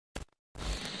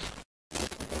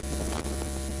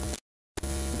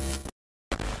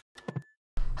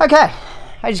Okay.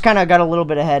 I just kind of got a little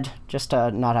bit ahead, just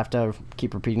to not have to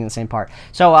keep repeating the same part.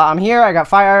 So I'm here, I got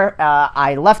fire.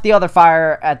 I left the other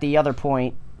fire at the other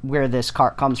point where this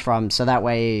cart comes from, so that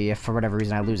way, if for whatever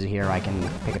reason I lose it here, I can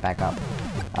pick it back up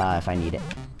if I need it.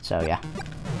 So yeah.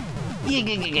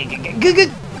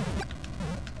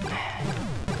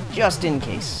 Just in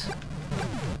case.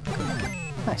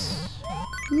 Nice.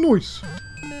 Nice.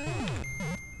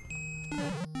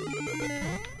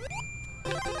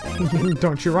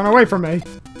 Don't you run away from me.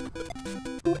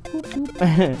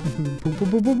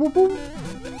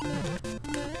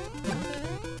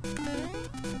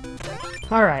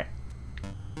 Alright.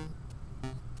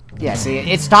 Yeah, see,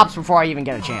 it stops before I even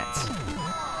get a chance.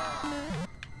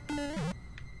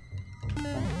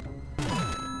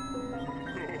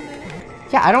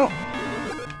 Yeah, I don't...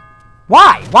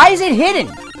 Why? Why is it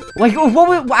hidden? Like,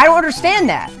 I don't understand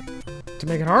that. To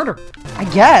make it harder. I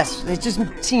guess. It just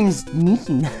seems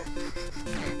mean.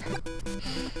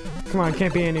 Come on, it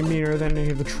can't be any meaner than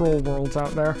any of the troll worlds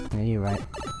out there. Yeah, you're right.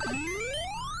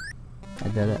 I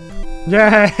did it.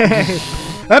 Yay!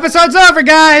 Episode's over,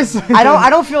 guys! I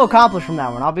don't feel accomplished from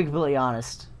that one, I'll be completely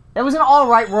honest. It was an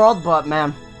alright world, but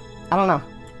man, I don't know.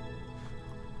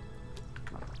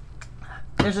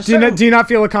 Do you not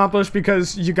feel accomplished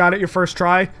because you got it your first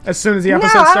try as soon as the episode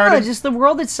started? I don't know, just the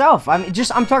world itself. I'm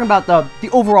talking about the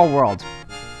overall world.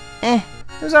 It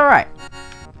was alright.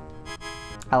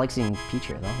 I like seeing Peach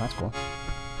here though, that's cool.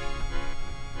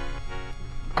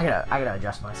 I gotta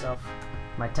adjust myself.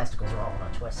 My testicles are all on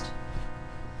a twist.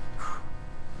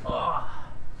 Oh,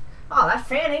 that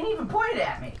fan ain't even pointed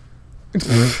at me.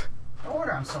 No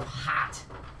wonder I'm so hot.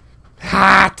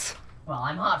 Hot! Well,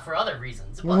 I'm hot for other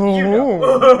reasons, but you know.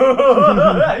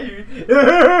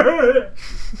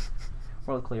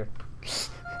 World clear.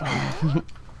 There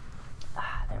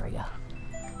we go.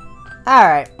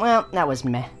 Alright, well, that was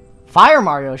meh. Fire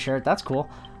Mario shirt, that's cool.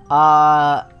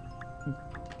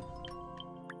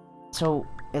 So,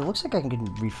 it looks like I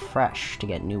can refresh to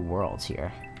get new worlds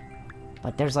here.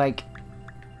 But there's like...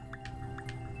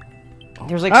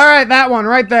 Alright, that one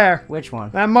right there. Which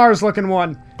one? That Mars-looking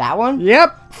one. That one?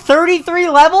 Yep. 33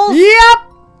 levels? Yep!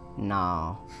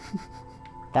 No.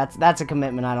 That's a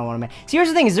commitment I don't want to make. See, here's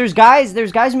the thing, is there's guys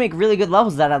who make really good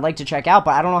levels that I'd like to check out,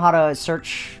 but I don't know how to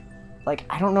search... Like,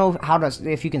 I don't know how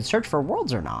to... If you can search for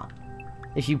worlds or not.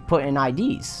 If you put in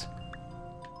IDs.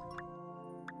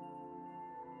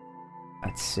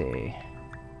 Let's see.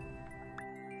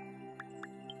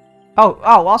 Oh,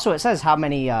 also it says how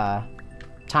many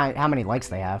likes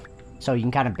they have. So you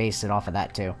can kind of base it off of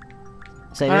that too.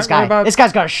 So this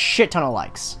guy's got a shit ton of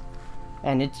likes.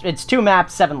 And it's 2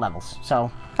 maps, 7 levels.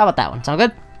 So how about that one? Sound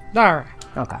good? Alright.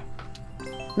 Okay.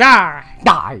 Alright.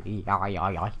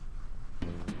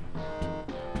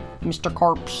 Mr.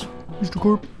 Carps. Mr.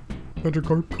 Carp. Magic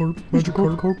Carp, Magic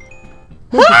Carp.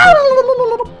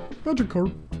 Magic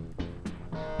Carp.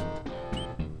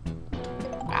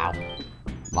 Wow. A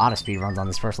lot of speedruns on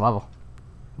this first level.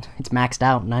 It's maxed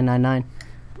out, 999.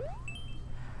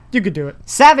 You could do it.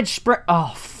 Savage Spring...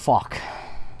 Oh, fuck.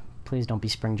 Please don't be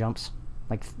spring jumps.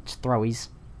 Like, throwies.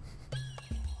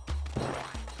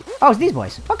 Oh, it's these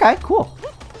boys. Okay, cool.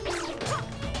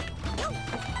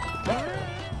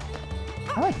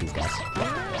 I like these guys.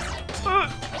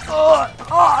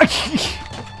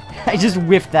 I just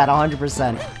whiffed that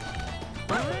 100%.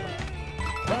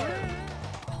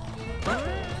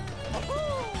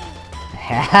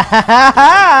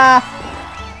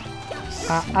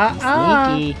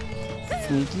 Sneaky.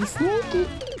 Sneaky, sneaky.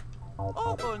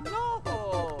 Oh no!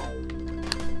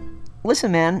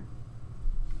 Listen, man.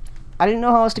 I didn't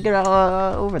know how else to get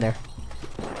over there.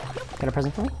 Got a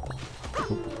present for me?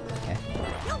 Okay.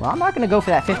 Well, I'm not gonna go for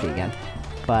that 50 again.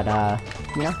 But,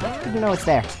 you know, good to know it's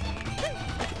there.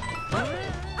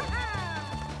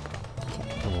 Okay,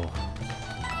 cool.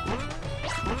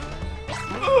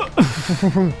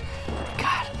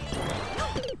 God.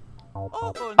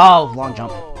 Oh, long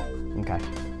jump. Okay.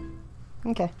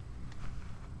 Okay.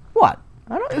 What?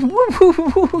 I don't.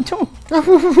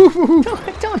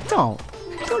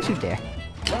 Don't you dare.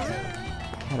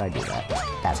 How do I do that?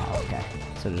 That's how. Okay.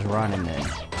 So just run and then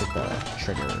hit the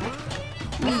trigger.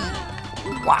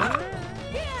 Wah.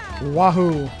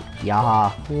 Wahoo.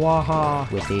 Yaha. Waha.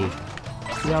 Whippy.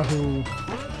 Yahoo.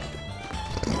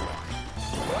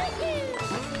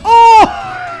 Oh!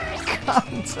 God,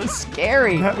 it's so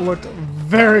scary. That looked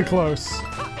very close.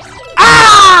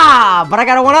 Ah! But I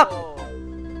got a 1-up.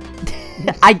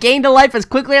 I gained a life as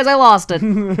quickly as I lost it.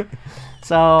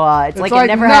 So, it's like it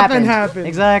never happened.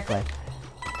 Exactly.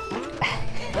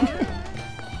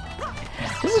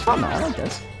 This is fun, though. I like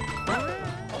this.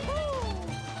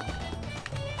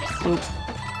 Boop.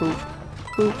 Boop.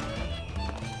 Boop.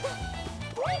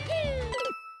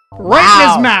 Right in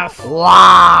his mouth.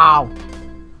 Wow.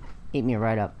 Eat me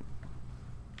right up.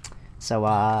 So,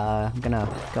 I'm gonna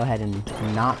go ahead and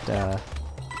not,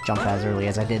 jump as early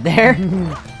as I did there.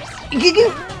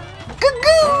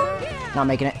 Not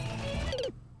making it.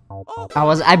 I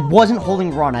wasn't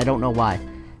holding run. I don't know why.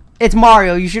 It's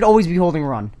Mario. You should always be holding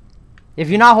run. If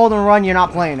you're not holding run, you're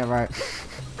not playing it right.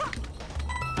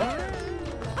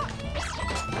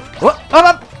 Whoop,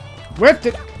 up. Whipped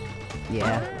it.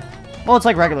 Yeah. Well, it's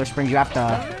like regular springs. You have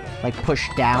to, like, push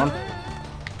down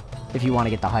if you want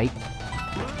to get the height.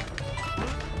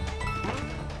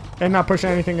 And not push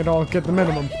anything at all. Get the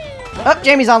minimum. Oh,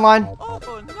 Jamie's online. Oh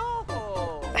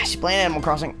no! She's playing Animal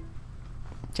Crossing.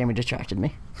 Jamie distracted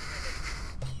me.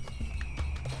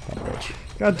 That bitch.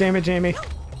 God damn it, Jamie.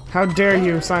 How dare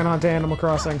you sign on to Animal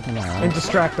Crossing I know, right? and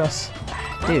distract us.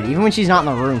 Dude, even when she's not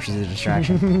in the room, she's a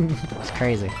distraction. It's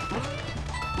crazy.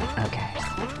 Okay.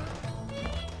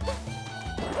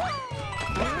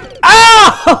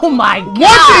 Oh my god!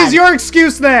 What is your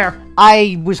excuse there?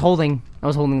 I was holding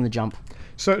the jump.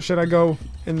 So should I go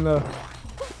in the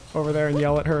over there and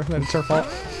yell at her that it's her fault?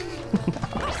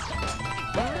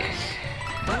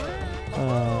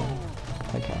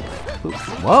 Okay. Ooh,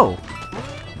 whoa!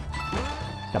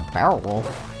 The barrel roll.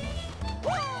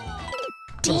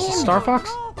 Is this Star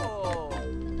Fox?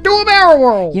 Do a barrel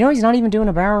roll! You know he's not even doing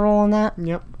a barrel roll on that?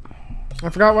 Yep. I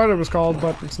forgot what it was called,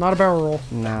 but it's not a barrel roll.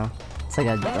 No. It's like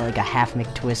a half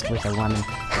McTwist with a lemon.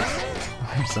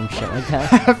 Or some shit like that.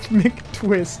 Half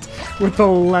McTwist with a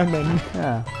lemon.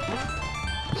 Yeah.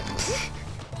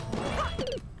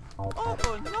 Oh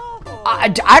no!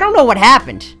 I don't know what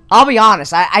happened. I'll be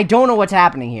honest. I don't know what's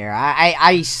happening here.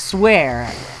 I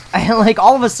swear. Like,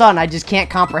 all of a sudden, I just can't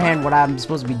comprehend what I'm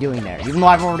supposed to be doing there. Even though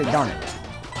I've already done it.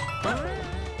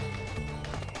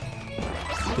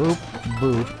 Boop,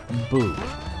 boop, boop.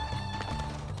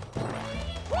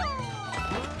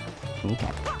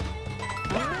 Okay.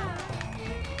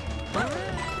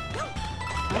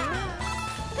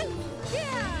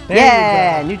 There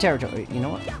Yeah! you go. New territory. You know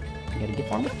what? You got a gift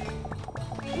for me?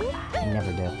 I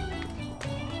never do.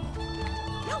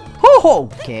 Oh,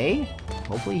 okay.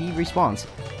 Hopefully he responds.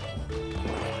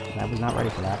 I was not ready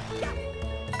for that.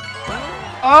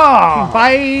 Oh,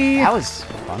 bye. That was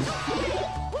fun.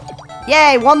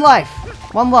 Yay! One life!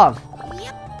 One love. I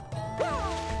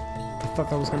thought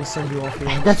that was gonna send you off the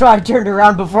edge. That's why I turned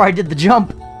around before I did the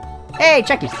jump. Hey,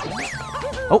 Checky!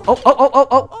 Oh, oh, oh, oh, oh,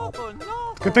 oh! Oh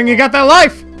no! Good thing you got that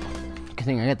life. Good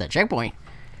thing I got that checkpoint.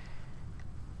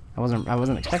 I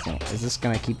wasn't expecting it. Is this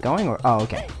gonna keep going or? Oh,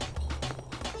 okay.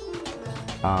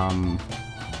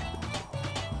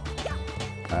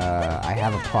 I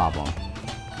have a problem.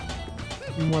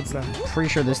 What's that? Pretty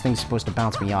sure this thing's supposed to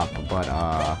bounce me up, but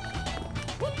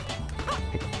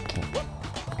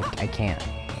I can't.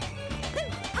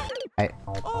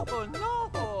 Oh no!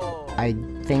 I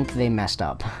think they messed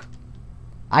up.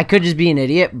 I could just be an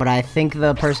idiot, but I think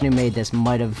the person who made this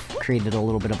might have created a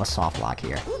little bit of a soft lock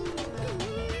here.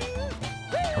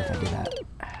 What if I do that?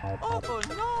 Oh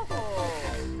no!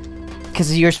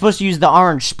 Because you're supposed to use the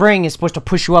orange spring, is supposed to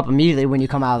push you up immediately when you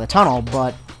come out of the tunnel,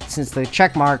 but since the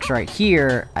check mark's right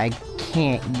here, I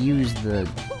can't use the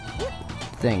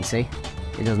thing, see?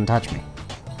 It doesn't touch me.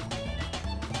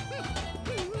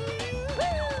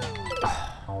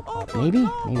 Maybe?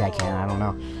 Maybe I can, I don't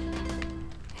know.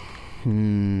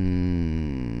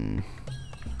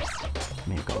 Let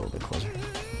me go a little bit closer.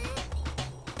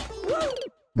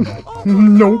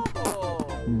 Nope.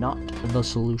 Not the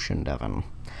solution, Devin.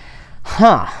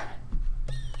 Huh.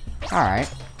 Alright,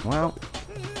 well.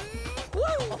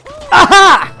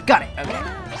 Aha! Got it, okay.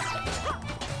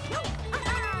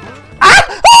 Ah!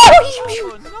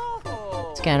 Oh no!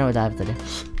 It's kinda what I have to do.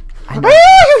 I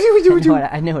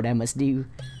know what I must do.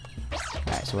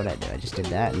 Alright, so what I do, I just did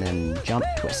that and then jump,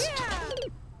 twist.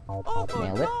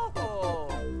 Nailed it.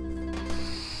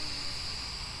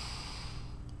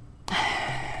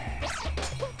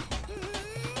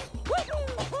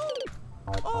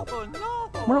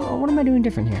 What am I doing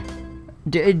different here?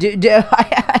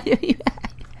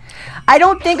 I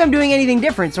don't think I'm doing anything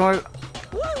different, so...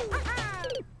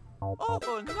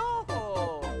 Oh no!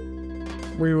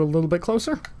 Were you a little bit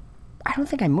closer? I don't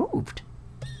think I moved.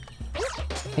 I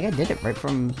think I did it right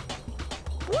from...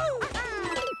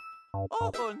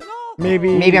 Oh no!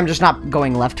 Maybe I'm just not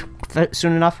going left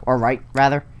soon enough, or right,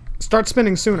 rather. start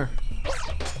spinning sooner.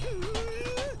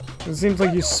 It seems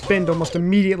like you spinned almost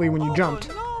immediately when you jumped,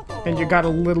 and you got a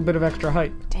little bit of extra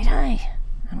height. Did I?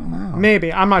 I don't know.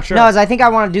 Maybe, I'm not sure. No, I think I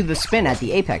want to do the spin at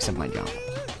the apex of my jump.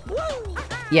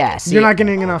 Yeah, see, You're not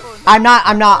getting enough. I'm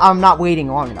not waiting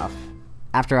long enough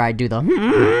after I do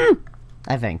the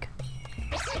I think.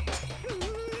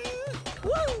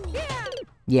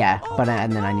 Yeah, but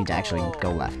and then I need to actually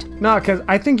go left. No, because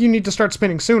I think you need to start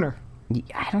spinning sooner.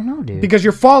 I don't know, dude. Because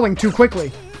you're falling too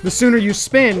quickly. The sooner you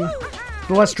spin,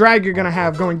 the less drag you're gonna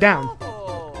have going down.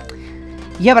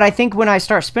 Yeah, but I think when I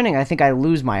start spinning, I think I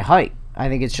lose my height. I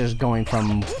think it's just going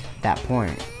from that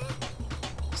point.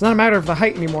 It's not a matter of the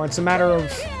height anymore. It's a matter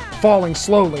of falling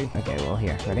slowly. Okay, well,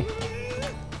 here. Ready?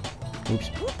 Oops.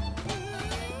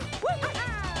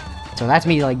 So that's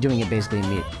me, like, doing it basically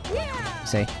immediately.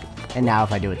 See? And now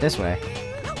if I do it this way...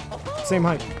 Same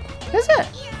height. Is it?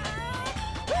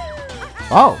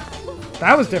 Oh.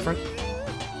 That was different.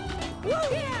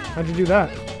 How'd you do that?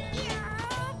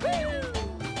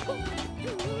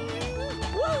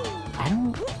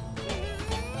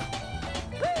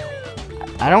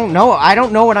 I don't know. I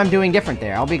don't know what I'm doing different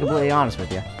there. I'll be completely honest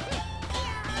with you.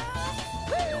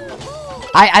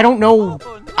 I don't know.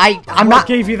 I'm What not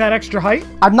gave you that extra height?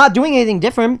 I'm not doing anything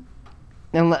different.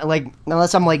 And like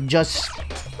unless I'm like just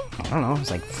I don't know,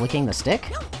 it's like flicking the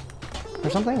stick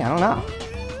or something. I don't know.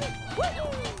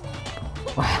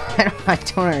 I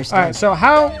don't understand. All right, so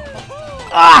how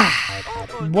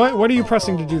what are you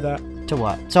pressing to do that? To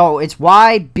what? So it's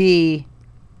Y, B.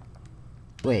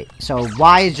 Wait, so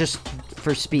Y is just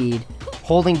for speed,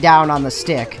 holding down on the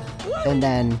stick, and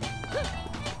then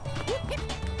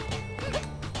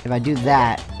if I do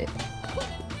that,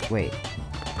 wait,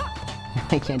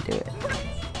 I can't do it.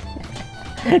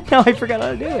 No, I forgot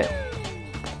how to do it.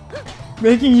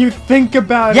 Making you think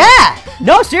about it. Yeah!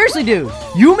 No, seriously, dude.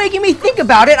 You making me think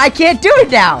about it, I can't do it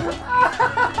now.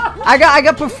 I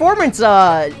got performance,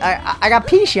 I got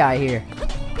P-shy here.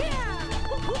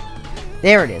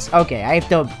 There it is. Okay, I have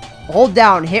to hold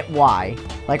down, hit Y,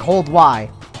 like hold Y,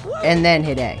 and then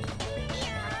hit A.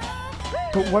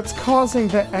 But what's causing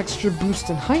that extra boost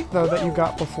in height, though, that you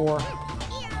got before?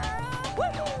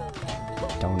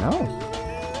 Don't know.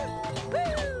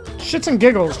 Shits and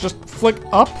giggles, just flick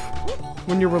up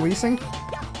when you're releasing.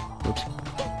 Oops.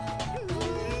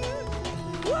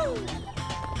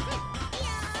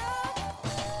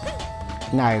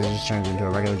 Now it just turns into a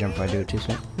regular jump if I do it too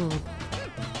soon.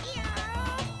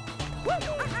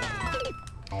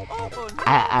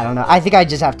 I don't know. I think I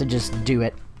just have to just do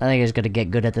it. I think I just gotta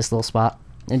get good at this little spot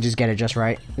and just get it just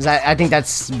right. 'Cause I think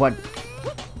that's what...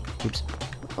 Oops.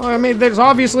 Well, I mean, there's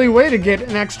obviously a way to get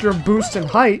an extra boost in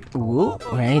height. Ooh,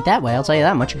 it ain't that way, I'll tell you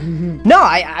that much. No,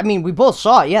 I mean, we both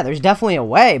saw it. Yeah, there's definitely a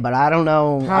way, but I don't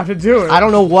know... How to do it. I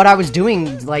don't know what I was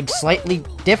doing, like, slightly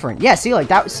different. Yeah, see, like,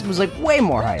 that was like, way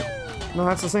more height. No,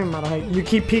 that's the same amount of height. You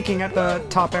keep peeking at the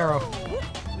top arrow.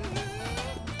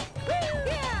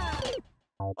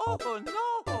 Oh no!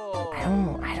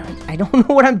 I don't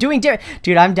know what I'm doing different.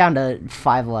 Dude, I'm down to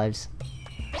 5 lives.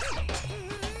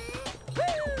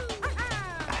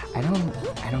 I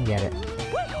don't get it.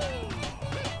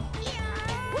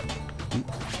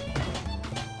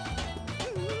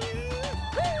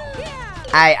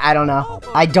 I don't know.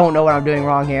 I don't know what I'm doing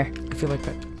wrong here. I feel like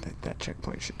that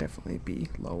checkpoint should definitely be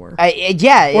lower.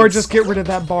 Yeah. Or just get rid of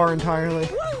that bar entirely.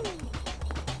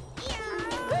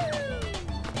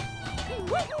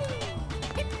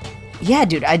 Yeah,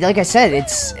 dude. Like I said,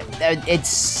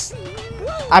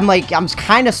 I'm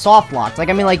kind of soft locked. Like,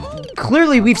 I mean, like,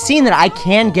 clearly we've seen that I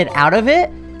can get out of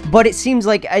it, but it seems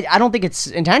like I don't think it's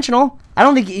intentional. I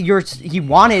don't think he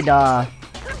wanted,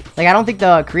 like, I don't think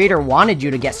the creator wanted you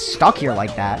to get stuck here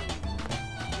like that.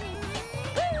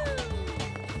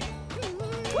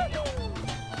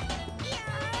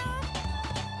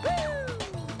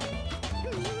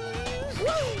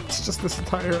 It's just this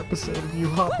entire episode of you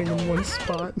hopping in one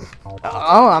spot.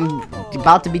 Oh, I'm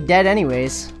about to be dead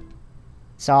anyways.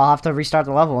 So I'll have to restart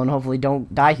the level and hopefully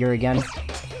don't die here again.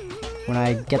 When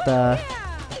I get the...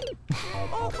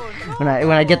 when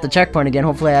I get the checkpoint again,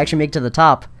 hopefully I actually make it to the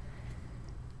top.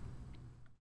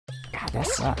 God, that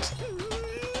sucks.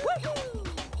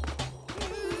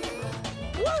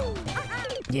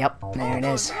 Yep, there it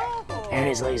is. There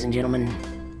it is, ladies and gentlemen.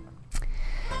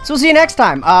 So we'll see you next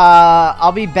time.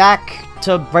 I'll be back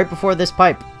to right before this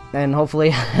pipe. And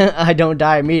hopefully I don't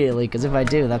die immediately, because if I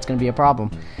do, that's going to be a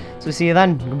problem. So we'll see you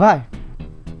then. Goodbye.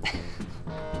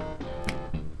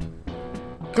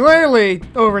 Clearly,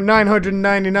 over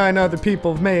 999 other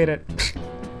people have made it.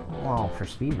 Well, for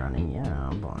speedrunning, yeah,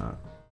 but...